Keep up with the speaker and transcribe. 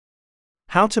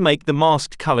How to make the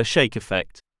masked color shake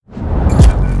effect.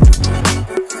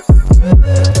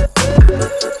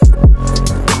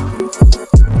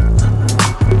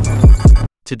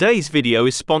 Today's video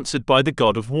is sponsored by the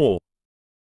God of War.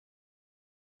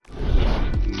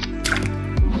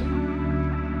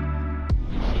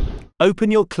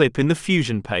 Open your clip in the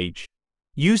Fusion page.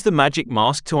 Use the magic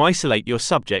mask to isolate your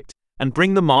subject, and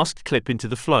bring the masked clip into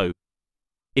the flow.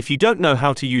 If you don't know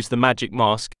how to use the magic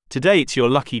mask, today it's your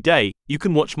lucky day. You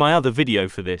can watch my other video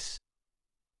for this.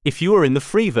 If you are in the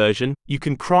free version, you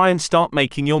can cry and start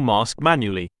making your mask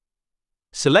manually.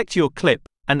 Select your clip,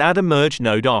 and add a merge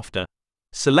node after.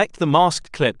 Select the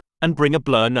masked clip, and bring a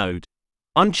blur node.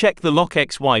 Uncheck the Lock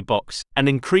XY box, and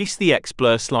increase the X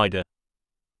blur slider.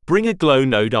 Bring a glow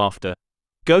node after.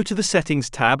 Go to the Settings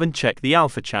tab and check the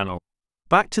Alpha channel.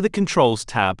 Back to the Controls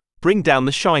tab, bring down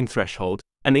the shine threshold,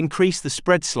 and increase the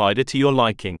spread slider to your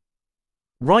liking.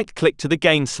 Right-click to the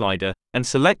Gain slider, and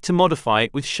select to modify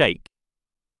it with Shake.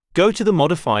 Go to the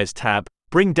Modifiers tab,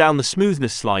 bring down the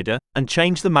Smoothness slider, and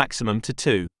change the maximum to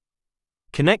 2.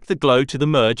 Connect the glow to the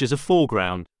merge as a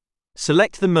foreground.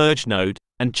 Select the Merge node,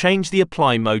 and change the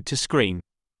Apply mode to Screen.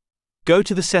 Go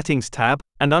to the Settings tab,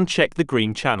 and uncheck the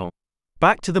green channel.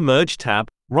 Back to the Merge tab,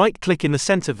 right-click in the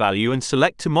center value and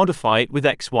select to modify it with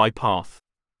XY path.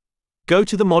 Go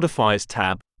to the Modifiers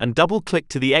tab, and double-click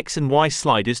to the X and Y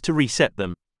sliders to reset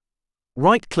them.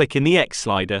 Right-click in the X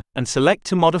slider, and select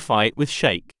to modify it with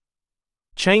Shake.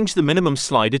 Change the minimum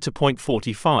slider to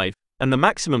 0.45, and the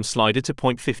maximum slider to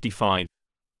 0.55.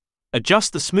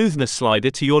 Adjust the Smoothness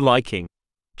slider to your liking.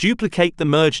 Duplicate the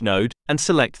Merge node, and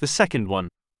select the second one.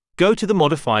 Go to the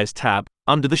Modifiers tab,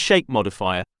 under the Shake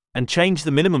modifier, and change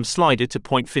the minimum slider to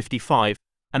 0.55,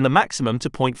 and the maximum to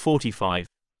 0.45.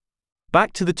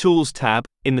 Back to the Tools tab,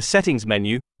 in the Settings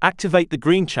menu, activate the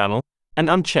green channel, and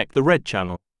uncheck the red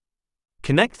channel.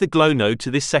 Connect the glow node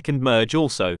to this second merge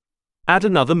also. Add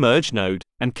another merge node,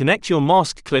 and connect your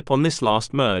mask clip on this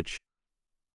last merge.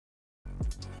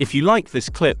 If you like this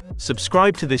clip,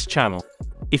 subscribe to this channel.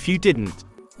 If you didn't,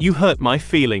 you hurt my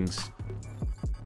feelings.